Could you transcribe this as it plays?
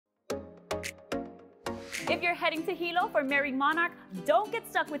If you're heading to Hilo for Merrie Monarch, don't get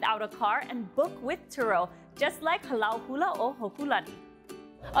stuck without a car and book with Turo, just like Hālau, Hula, or Hokulani.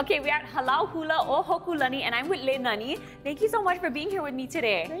 Okay, we're at Hālau, Hula, or Hokulani, and I'm with Leinani. Thank you so much for being here with me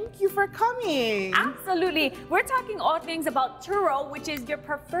today. Thank you for coming. Absolutely. We're talking all things about Turo, which is your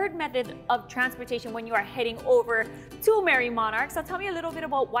preferred method of transportation when you are heading over to Merrie Monarch. So tell me a little bit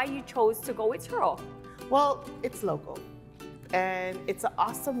about why you chose to go with Turo. Well, it's local, and it's an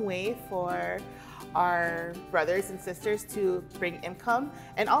awesome way for our brothers and sisters to bring income,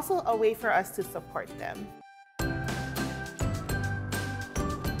 and also a way for us to support them.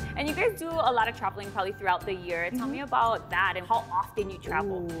 And you guys do a lot of traveling probably throughout the year. Tell me about that and how often you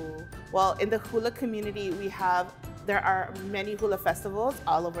travel. Ooh. Well, in the Hula community, there are many Hula festivals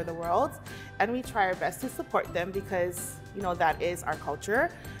all over the world, and we try our best to support them because, you know, that is our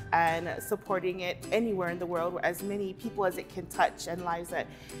culture, and supporting it anywhere in the world, as many people as it can touch and lives that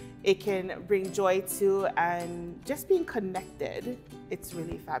it can bring joy to, and just being connected. It's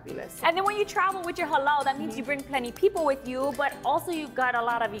really fabulous. And then when you travel with your Hālau, that means you bring plenty people with you, but also you've got a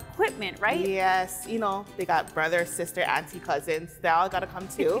lot of equipment, right? Yes, you know, they got brother, sister, auntie, cousins. They all gotta come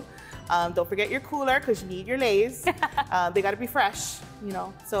too. Don't forget your cooler because you need your lays. They gotta be fresh, you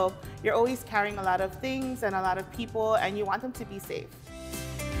know. So you're always carrying a lot of things and a lot of people, and you want them to be safe.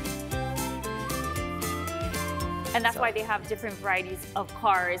 And that's why they have different varieties of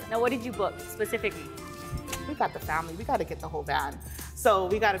cars. Now, what did you book specifically? We got the family. We got to get the whole van. So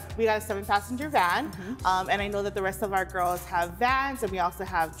we got a 7-passenger van, and I know that the rest of our girls have vans, and we also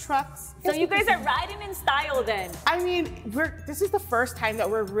have trucks. So you guys are riding in style then. I mean, this is the first time that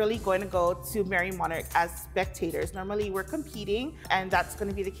we're really going to go to Merrie Monarch as spectators. Normally we're competing, and that's going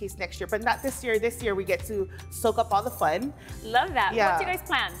to be the case next year, but not this year. This year we get to soak up all the fun. Love that. Yeah. What's your guys'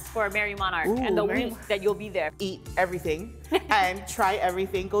 plans for Merrie Monarch and the week that you'll be there? Eat everything and try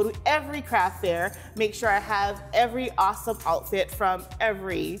everything. Go to every craft fair. Make sure I have every awesome outfit from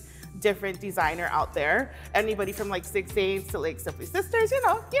every different designer out there. Anybody from like 6 Days to like Simply Sisters, you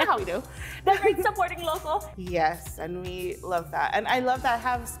know how we do. That's great, supporting local. Yes, and we love that. And I love that I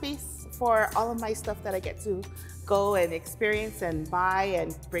have space for all of my stuff that I get to go and experience and buy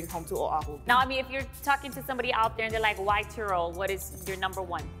and bring home to Oahu. Now, I mean, if you're talking to somebody out there and they're like, why Turo? What is your number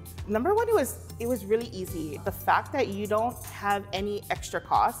one? Number one, it was really easy. The fact that you don't have any extra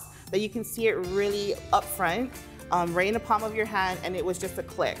costs, that you can see it really upfront, right in the palm of your hand, and it was just a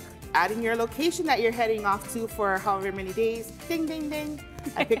click. Add in your location that you're heading off to for however many days, ding, ding, ding,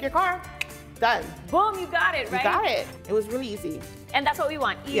 and pick your car, done. Boom, you got it, right? You got it. It was really easy. And that's what we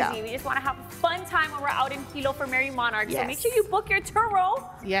want, easy. Yeah. We just want to have a fun time when we're out in Hilo for Merrie Monarch. Yes. So make sure you book your Turo.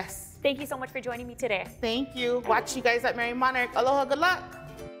 Yes. Thank you so much for joining me today. Thank you. Watch you guys at Merrie Monarch. Aloha, good luck.